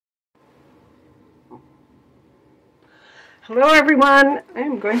Hello everyone,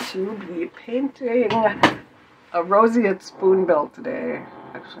 I'm going to be painting a Roseate Spoonbill today.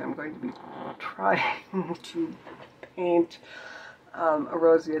 Actually, I'm going to be trying to paint a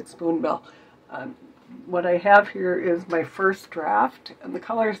Roseate Spoonbill. What I have here is my first draft, and the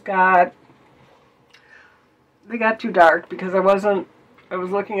colors got too dark because I was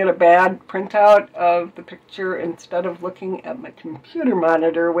looking at a bad printout of the picture instead of looking at my computer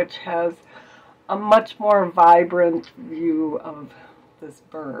monitor, which has a much more vibrant view of this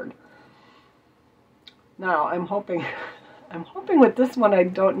bird. Now, I'm hoping with this one I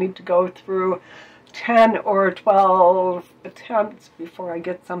don't need to go through 10 or 12 attempts before I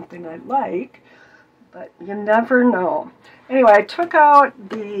get something I like, but you never know. Anyway, I took out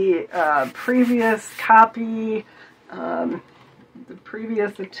the previous copy, the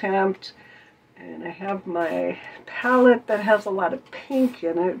previous attempt, and I have my palette that has a lot of pink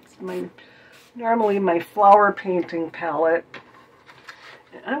in it. It's normally my flower painting palette.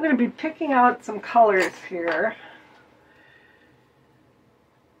 And I'm going to be picking out some colors here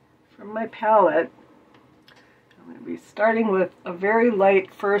from my palette. I'm going to be starting with a very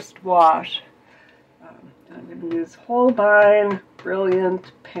light first wash. I'm going to use Holbein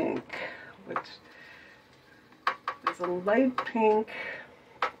Brilliant Pink, which is a light pink.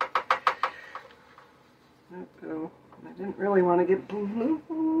 Uh-oh, I didn't really want to get blue.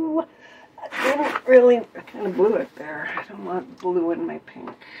 I kind of blew it there. I don't want blue in my pink.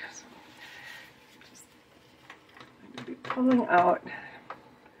 So I'm going to be pulling out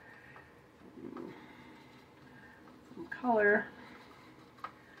some color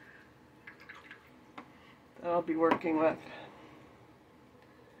that I'll be working with.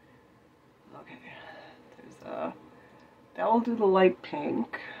 Okay, that will do the light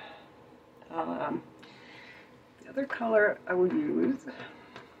pink. The other color I will use,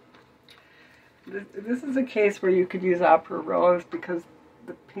 this is a case where you could use Opera Rose because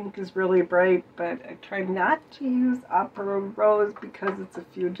the pink is really bright, but I try not to use Opera Rose because it's a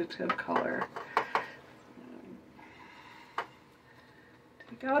fugitive color.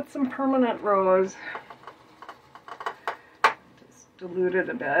 Take out some Permanent Rose, just dilute it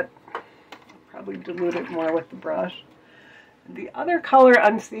a bit. I'll probably dilute it more with the brush. And the other color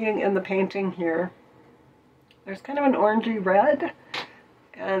I'm seeing in the painting here, there's kind of an orangey red,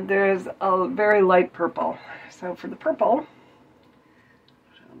 and there's a very light purple. So for the purple,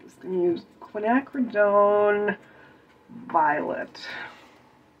 I'm just going to use Quinacridone Violet.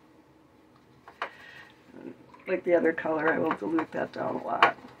 Like the other color, I will dilute that down a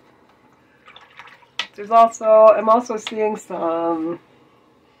lot. I'm also seeing some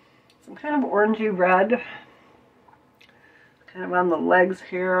kind of orangey red, kind of on the legs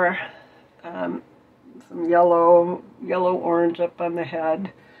here. Some yellow orange up on the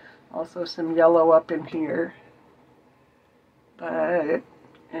head, also some yellow up in here, and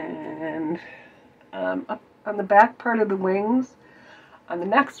up on the back part of the wings. On the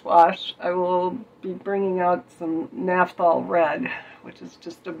next wash, I will be bringing out some Naphthol red, which is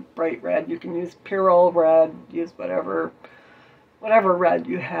just a bright red. You can use Pyrrole red, use whatever red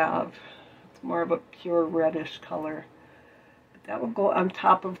you have. It's more of a pure reddish color. But that will go on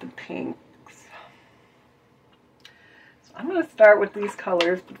top of the pink. I'm going to start with these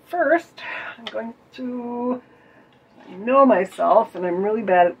colors, but first I'm going to know myself, and I'm really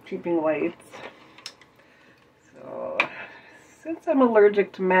bad at keeping whites. So since I'm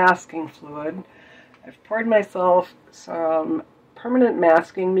allergic to masking fluid, I've poured myself some permanent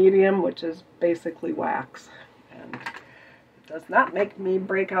masking medium, which is basically wax, and it does not make me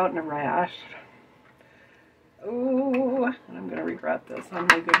break out in a rash. Oh, and I'm going to regret this on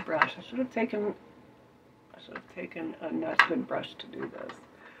my good brush. I should have taken a not good brush to do this.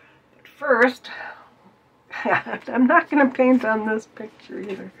 But first, I'm not going to paint on this picture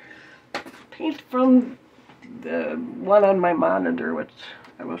either. Paint from the one on my monitor, which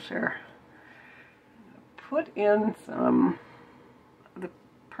I will share. Put in some of the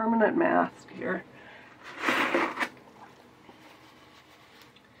permanent mask here.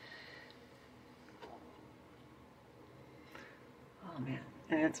 Oh man.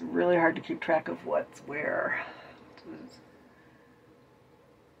 And it's really hard to keep track of what's where.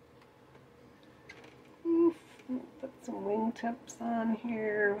 Put some wingtips on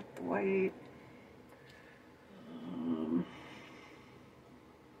here with the white.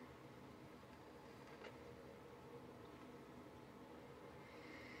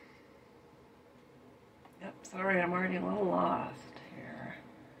 Yep, sorry, I'm already a little lost here.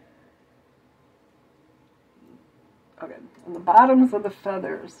 Okay, on the bottoms of the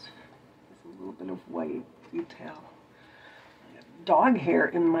feathers, there's a little bit of white detail. I have dog hair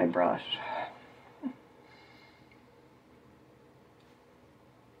in my brush.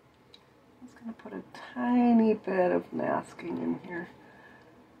 going to put a tiny bit of masking in here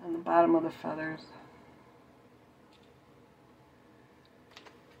on the bottom of the feathers.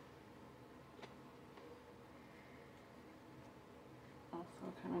 Also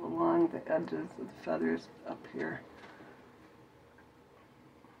kind of along the edges of the feathers up here.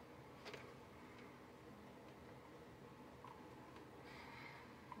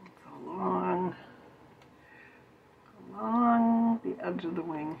 Along the edge of the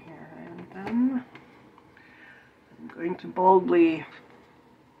wing here, and then I'm going to boldly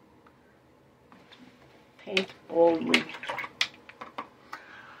paint boldly.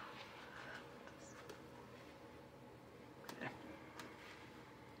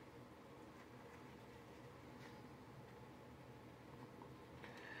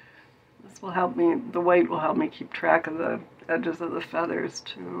 This will help me, the white will help me keep track of the edges of the feathers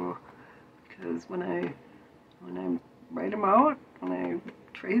too, because when I write them out, when I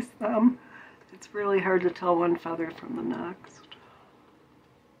trace them, it's really hard to tell one feather from the next.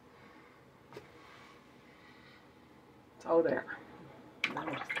 So there.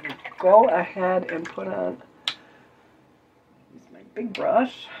 I'm just going to go ahead and put on, use my big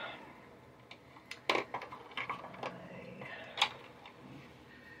brush.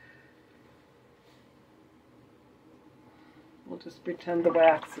 We'll just pretend the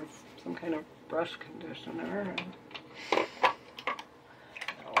wax is some kind of brush conditioner and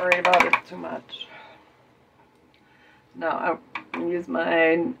don't worry about it too much. Now I'll use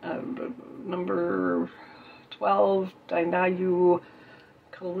my number 12 Dainayu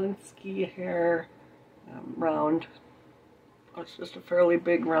Kolinsky hair round. It's just a fairly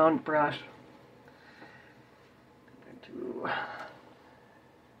big round brush.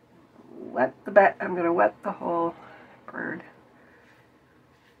 I'm going to wet the whole bird.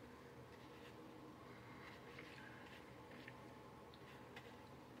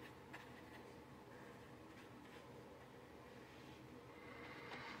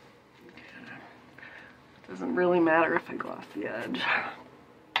 Doesn't really matter if I gloss the edge.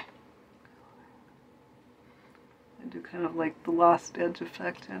 I do kind of like the lost edge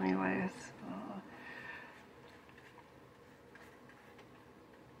effect anyways.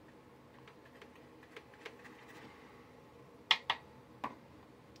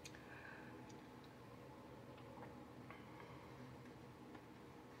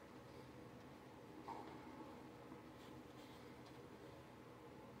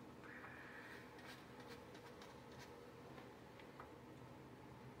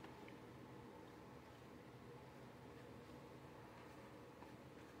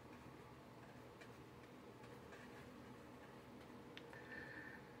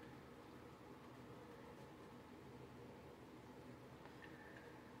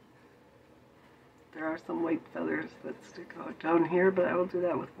 There are some white feathers that stick out down here, but I will do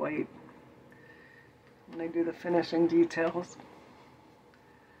that with white when I do the finishing details.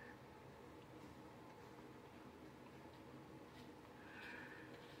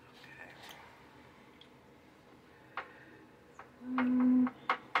 Okay.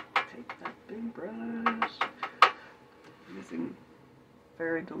 Take that big brush, using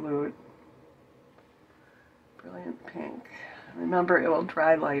very dilute brilliant pink. Remember, it will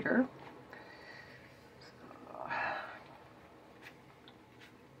dry lighter.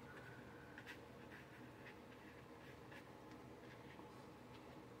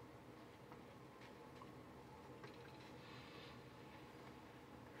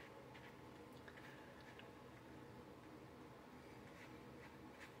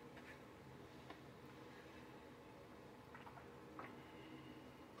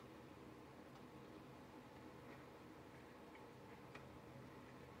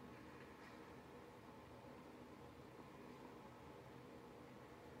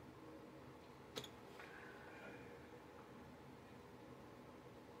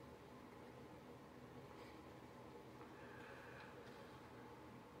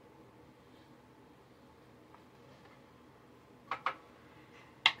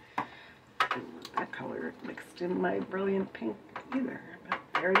 That color mixed in my brilliant pink either, but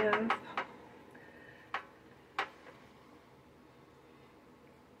there it is.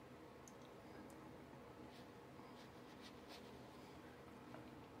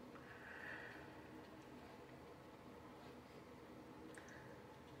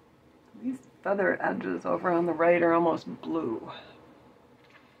 These feather edges over on the right are almost blue.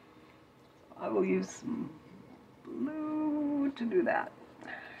 I will use some blue to do that.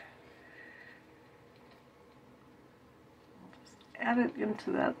 Add it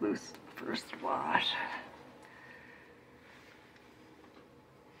into that loose first wash.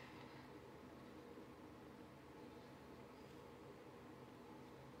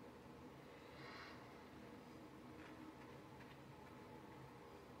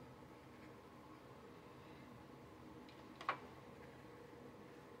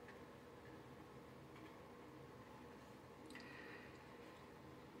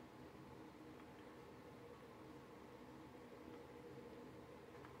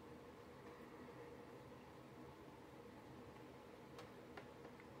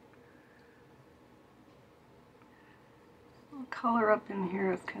 color up in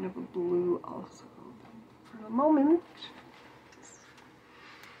here is kind of a blue also. For the moment,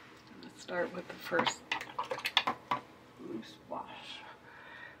 I'm going to start with the first blue swash.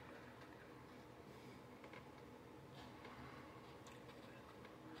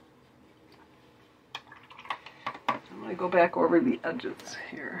 I'm going to go back over the edges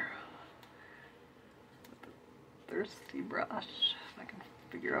here with the thirsty brush. If I can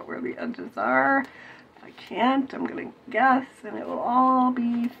figure out where the edges are. If I can't, I'm going to guess and it will all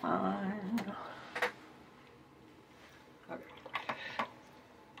be fine. Okay.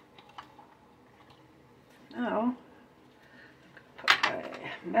 Now, I'm going to put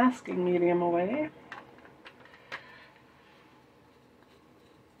my masking medium away.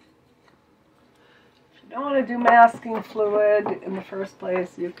 If you don't want to do masking fluid in the first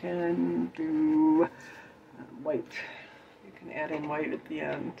place, you can do white. You can add in white at the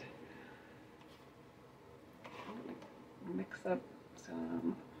end. Mix up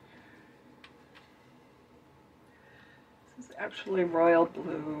some. This is actually royal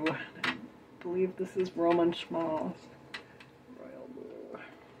blue. I believe this is Roman schmaltz. Royal blue.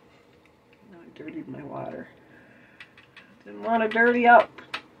 Now I dirtied my water. Didn't want to dirty up,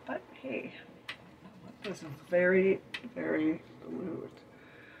 but hey, this is very, very dilute.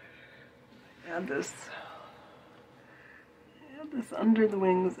 Add this under the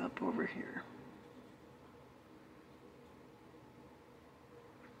wings up over here.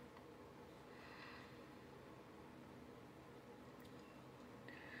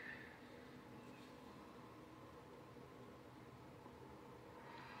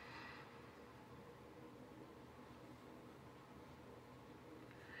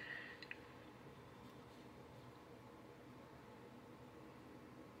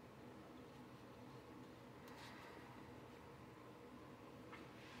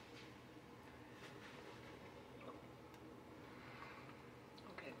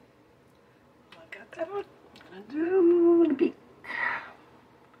 Got that one. I'm gonna do the beak.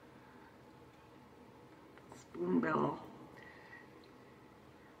 Spoonbill.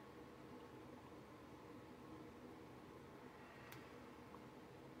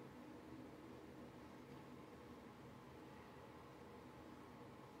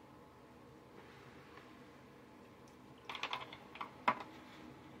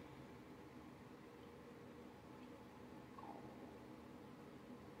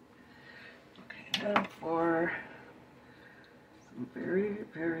 And for some very,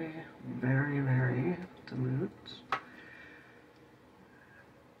 very, very, very dilute.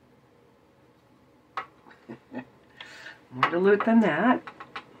 More dilute than that.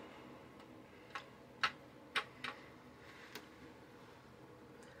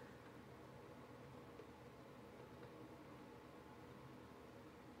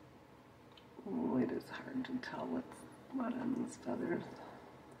 Oh, it is hard to tell what's what on these feathers.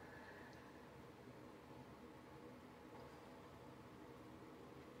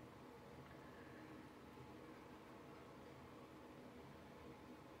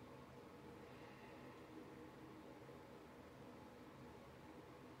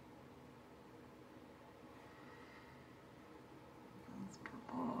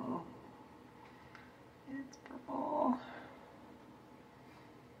 It's purple.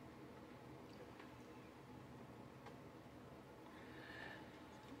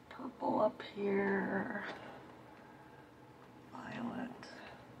 Purple up here. Violet.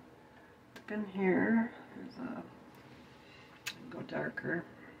 Up in here, there's a. I can go darker.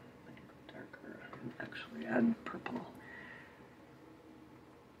 I can go darker and actually add purple.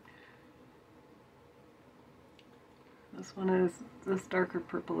 This one is, this darker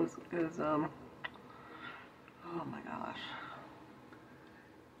purple is oh my gosh.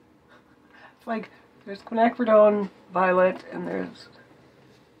 It's like, there's quinacridone violet and there's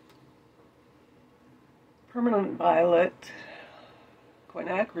permanent violet,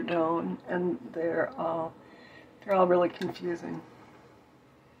 quinacridone, and they're all really confusing.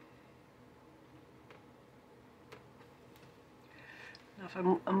 Now if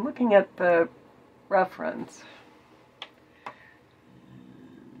I'm looking at the reference,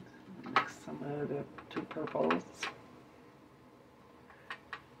 mix some of the two purples.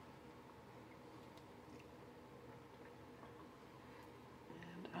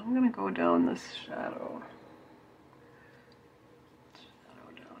 And I'm going to go down this shadow.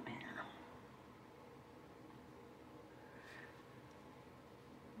 Down here.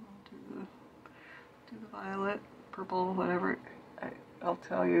 I'll do the violet, purple, whatever. I'll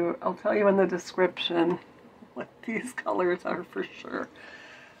tell you in the description what these colors are for sure.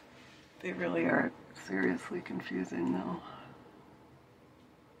 They really are seriously confusing though.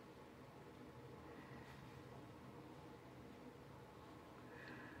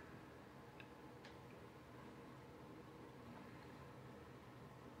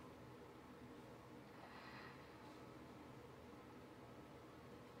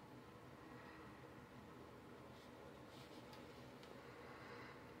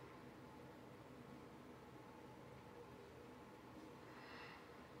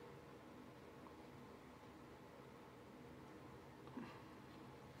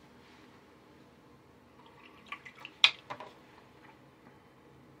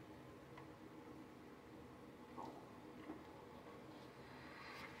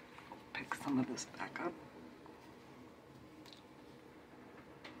 some of this back up.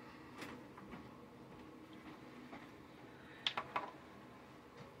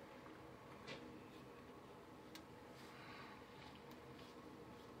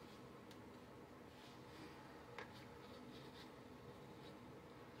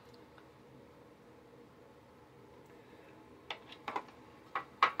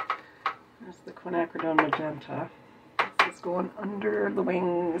 There's the quinacridone magenta. This is going under the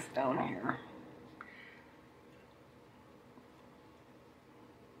wings down here.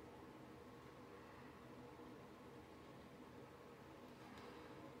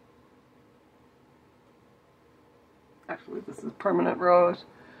 Actually, this is permanent rose.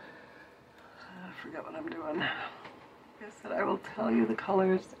 I forget what I'm doing. Like I said, I will tell you the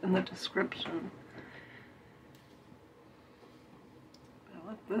colors in the description. Now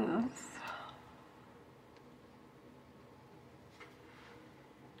with this,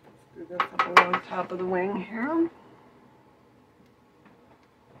 let's do this up along the top of the wing here.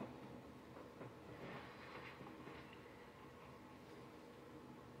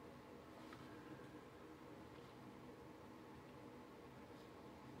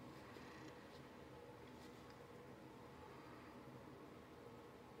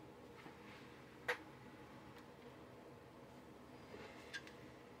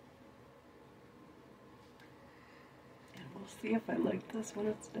 We'll see if I like this when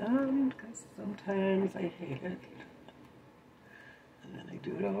it's done, because sometimes I hate it. And then I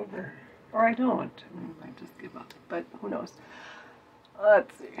do it over. Or I don't. I might just give up, but who knows.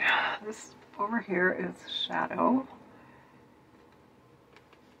 Let's see. This over here is shadow.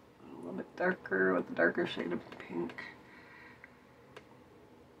 A little bit darker with a darker shade of pink.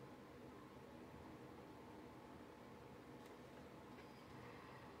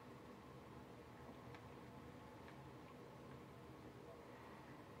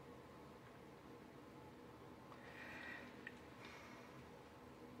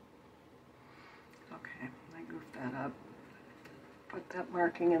 Okay, I goofed that up. Put that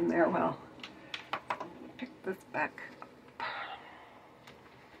marking in there. Well, I'm going to pick this back up.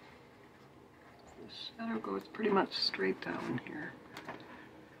 The shadow goes pretty much straight down here.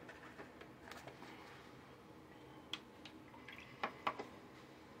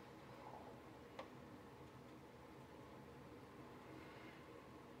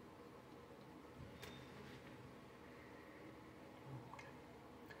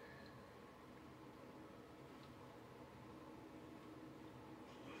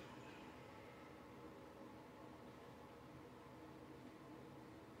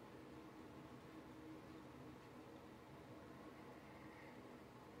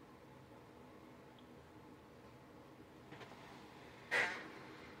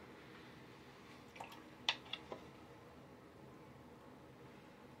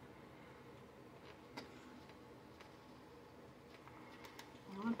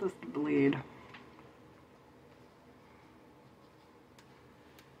 I want this to bleed.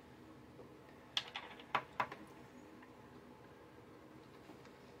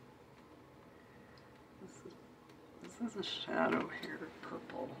 This is a shadow here,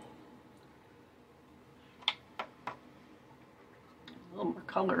 purple. A little more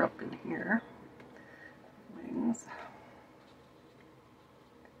color up in here. Wings.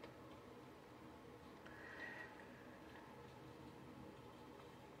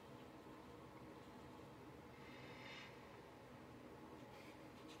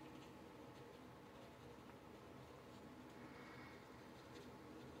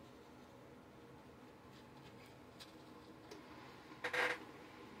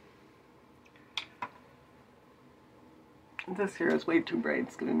 This here is way too bright.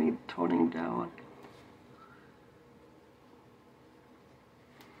 It's going to need toning down.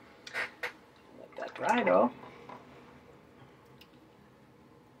 Let that dry though.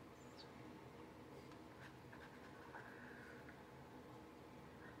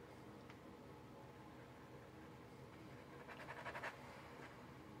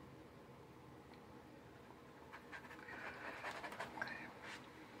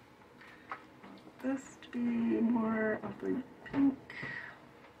 This to be more of the pink.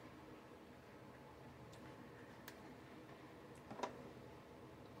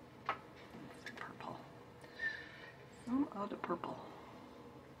 Let's do purple. Some of the purple.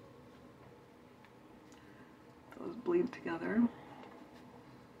 Those bleed together.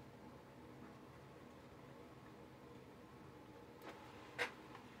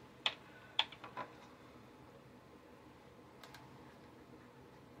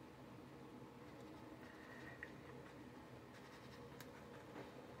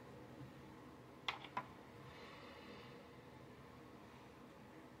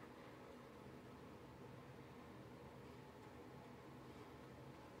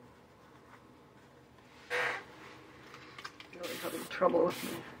 having trouble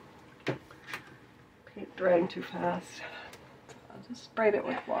with my paint drying too fast. So I'll just sprayed it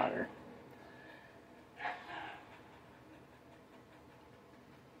with water.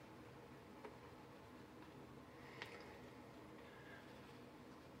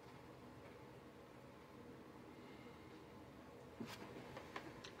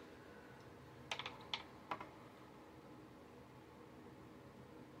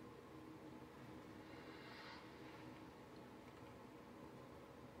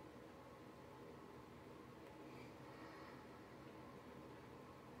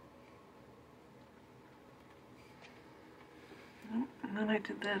 And then I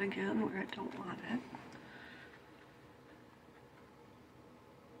did that again where I don't want it.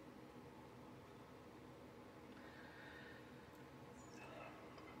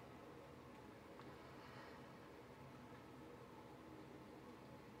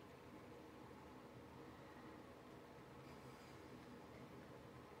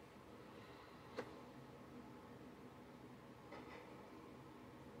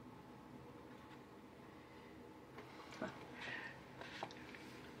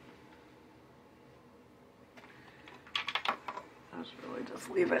 Really just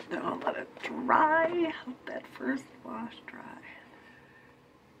leave it now and let it dry. Let that first wash dry.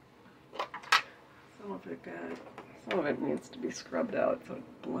 Some of it needs to be scrubbed out so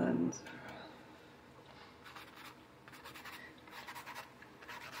it blends.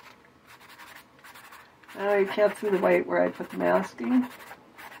 Now you can't see the white where I put the masking.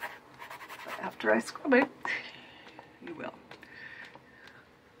 But after I scrub it, you will.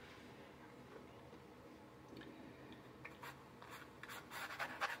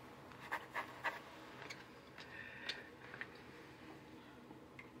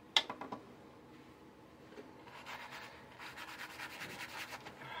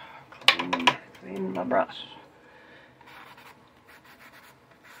 Clean my brush.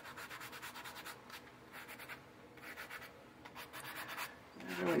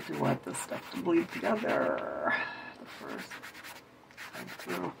 I really do want this stuff to bleed together the first time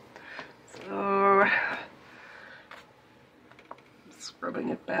through. So, scrubbing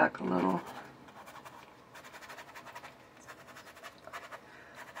it back a little.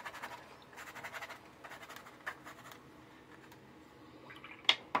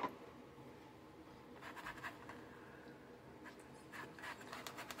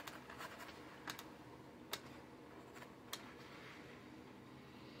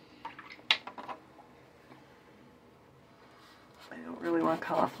 I don't really want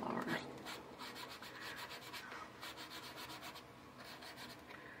cauliflowers.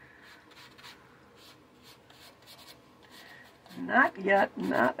 Not yet,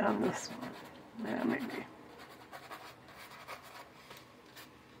 not on this one. Yeah, maybe.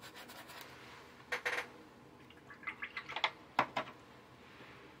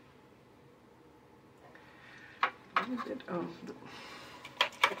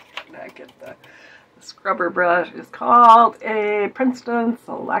 I get the scrubber brush is called a Princeton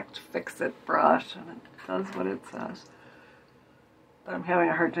Select Fix-It brush, and it does what it says. But I'm having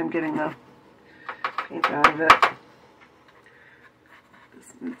a hard time getting the paint out of it.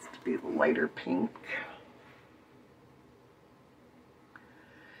 This needs to be the lighter pink.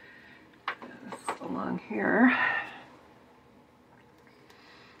 This along here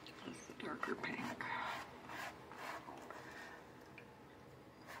is the darker pink.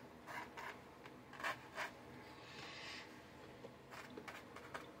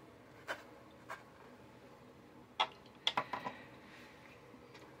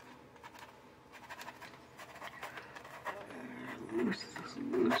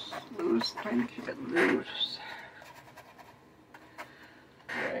 Loose, trying to keep it loose.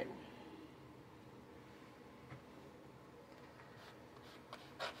 Right.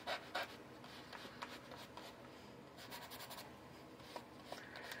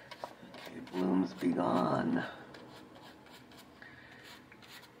 Okay, blooms be gone.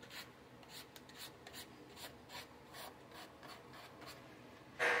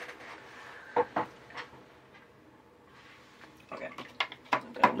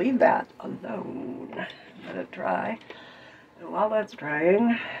 Leave that alone. Let it dry. And while that's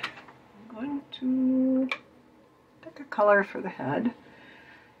drying, I'm going to pick a color for the head.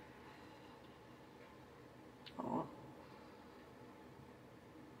 Oh.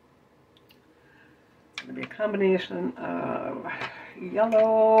 It's going to be a combination of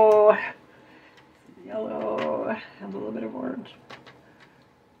yellow, and a little bit of orange.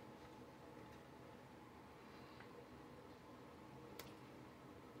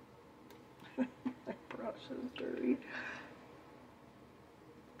 My brush is dirty.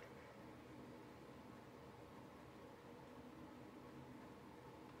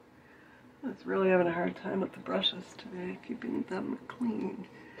 was really having a hard time with the brushes today, keeping them clean.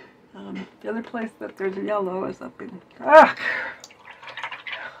 The other place that there's a yellow is up in... Ah!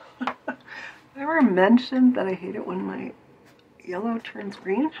 I ever mentioned that I hate it when my yellow turns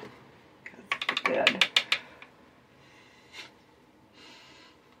green? Because it did.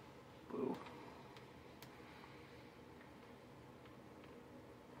 Boo.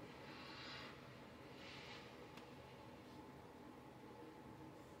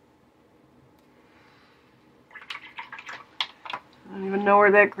 I don't even know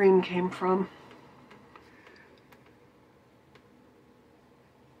where that green came from.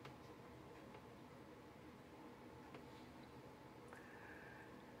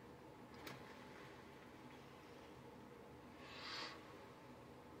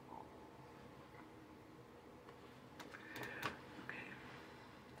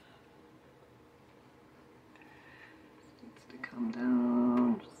 Come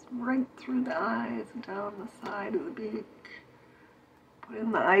down, just right through the eyes and down the side of the beak. Put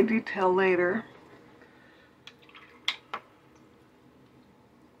in the eye detail later.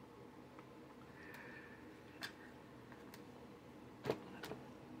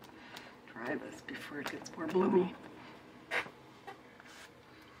 Try this before it gets more bloomy.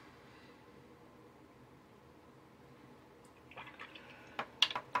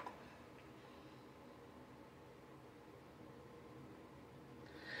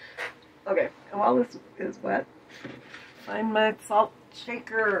 Okay, and while this is wet, find my salt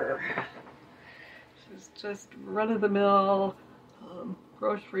shaker. This is just run-of-the-mill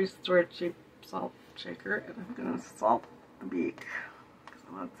grocery store cheap salt shaker, and I'm going to salt the beak because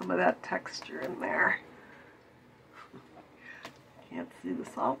I want some of that texture in there. Can't see the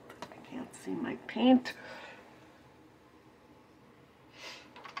salt, I can't see my paint.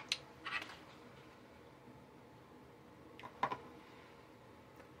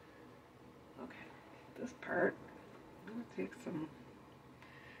 This part, I'm going to take some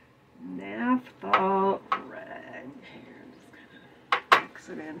naphtha rag here, just kind of mix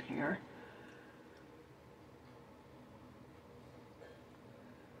it in here.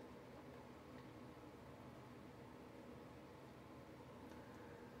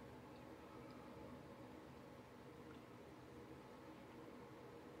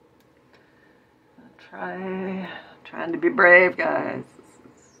 Trying to be brave, guys.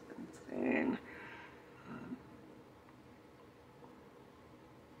 This is insane.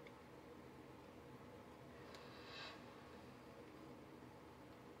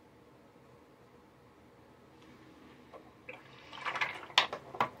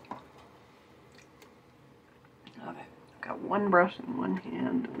 Got one brush in one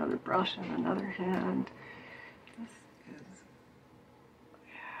hand, another brush in another hand. This is,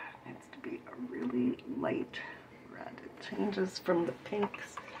 yeah, needs to be a really light red. It changes from the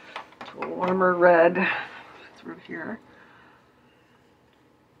pinks to a warmer red through here.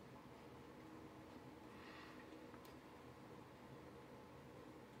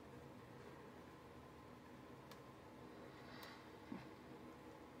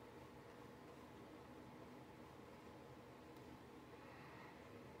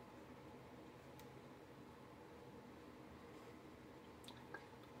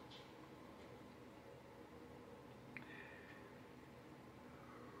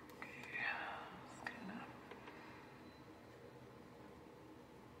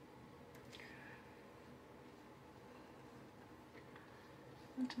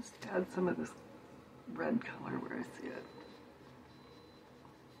 Just add some of this red color where I see it.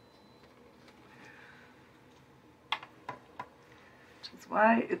 Which is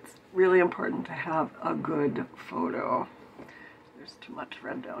why it's really important to have a good photo. There's too much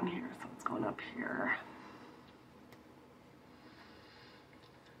red down here, so it's going up here.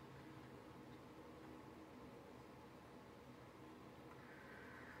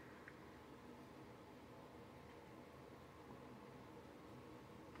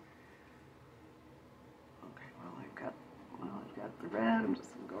 The red, I'm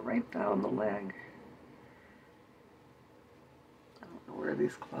just going to go right down the leg. I don't know where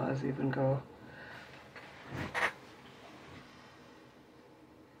these claws even go.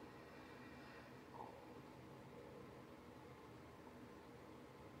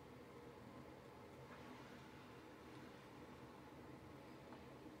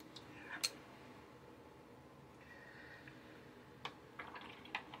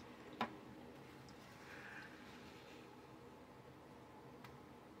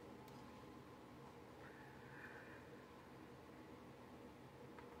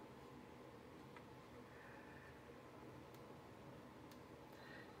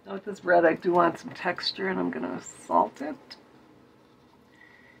 Now with this red, I do want some texture, and I'm going to salt it.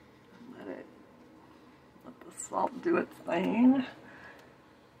 Let it do its thing.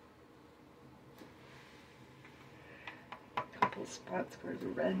 A couple spots where the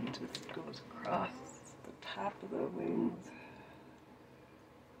red just goes across the top of the wings.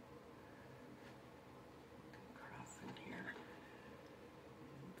 Across in here.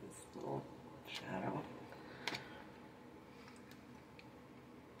 This little shadow.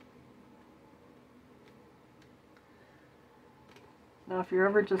 Now, if you're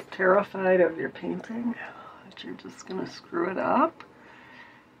ever just terrified of your painting, that you're just going to screw it up,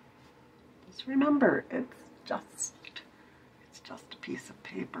 just remember, it's just a piece of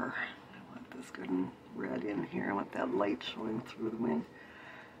paper. I want this good and red in here. I want that light showing through the wing.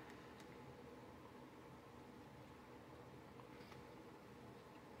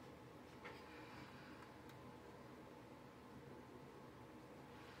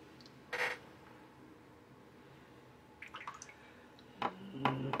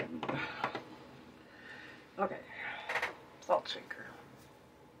 Okay, salt shaker.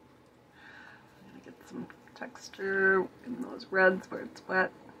 I'm going to get some texture in those reds where it's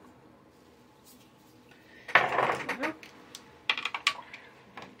wet.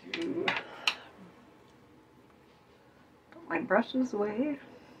 Put my brushes away.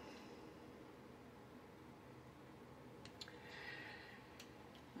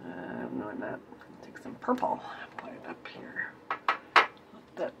 No, I'm not. Take some purple, put it up here.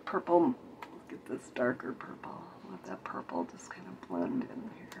 Let that purple, get this darker purple. Let that purple just kind of blend in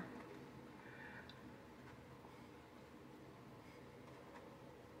here.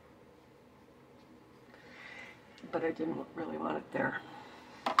 But I didn't really want it there.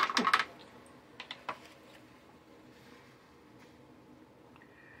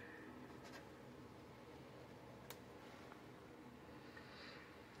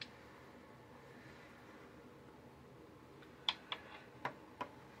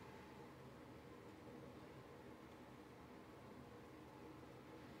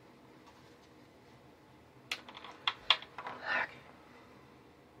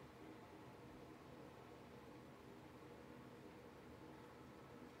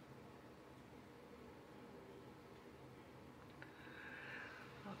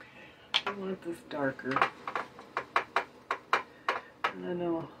 I want this darker. And I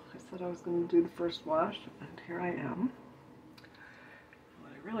know I said I was going to do the first wash, and here I am.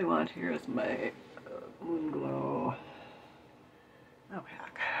 What I really want here is my Moon Glow. Oh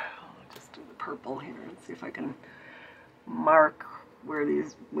heck, I'll just do the purple here and see if I can mark where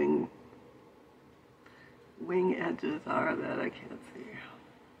these wing edges are that I can't see.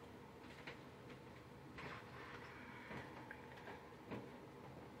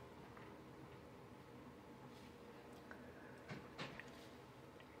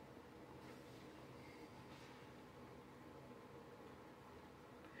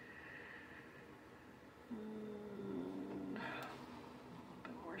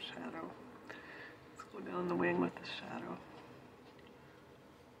 Shadow. Let's go down the wing with the shadow.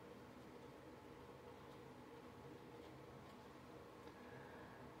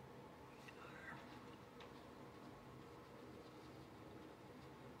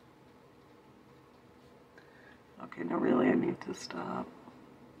 Okay, now really I need to stop.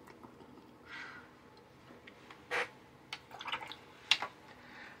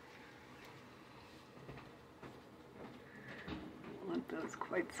 Those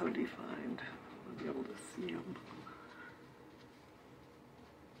quite so defined. I'll be able to see them.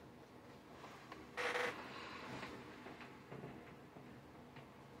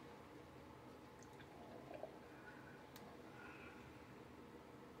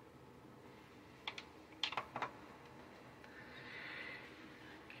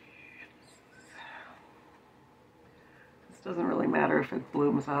 This doesn't really matter if it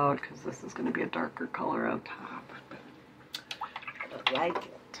blooms out because this is going to be a darker color on top. Like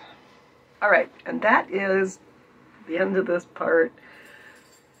it. Alright, and that is the end of this part.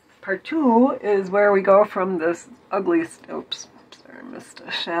 Part 2 is where we go from this ugly, oops, sorry, I missed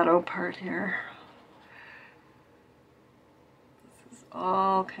a shadow part here. This is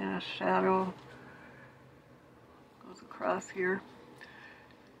all kind of shadow. Goes across here.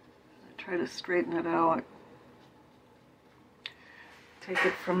 I try to straighten it out. Take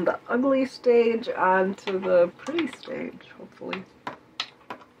it from the ugly stage onto the pretty stage, hopefully.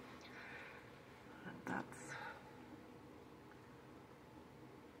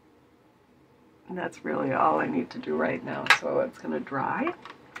 And that's really all I need to do right now. So it's going to dry.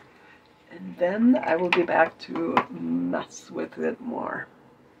 And then I will be back to mess with it more.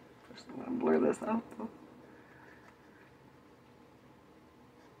 First I'm going to blur this out though.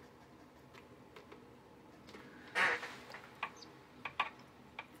 It's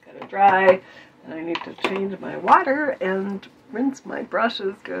got to dry. And I need to change my water and rinse my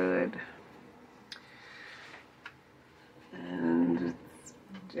brushes good. And it's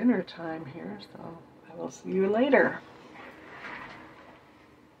dinner time here, so I will see you later.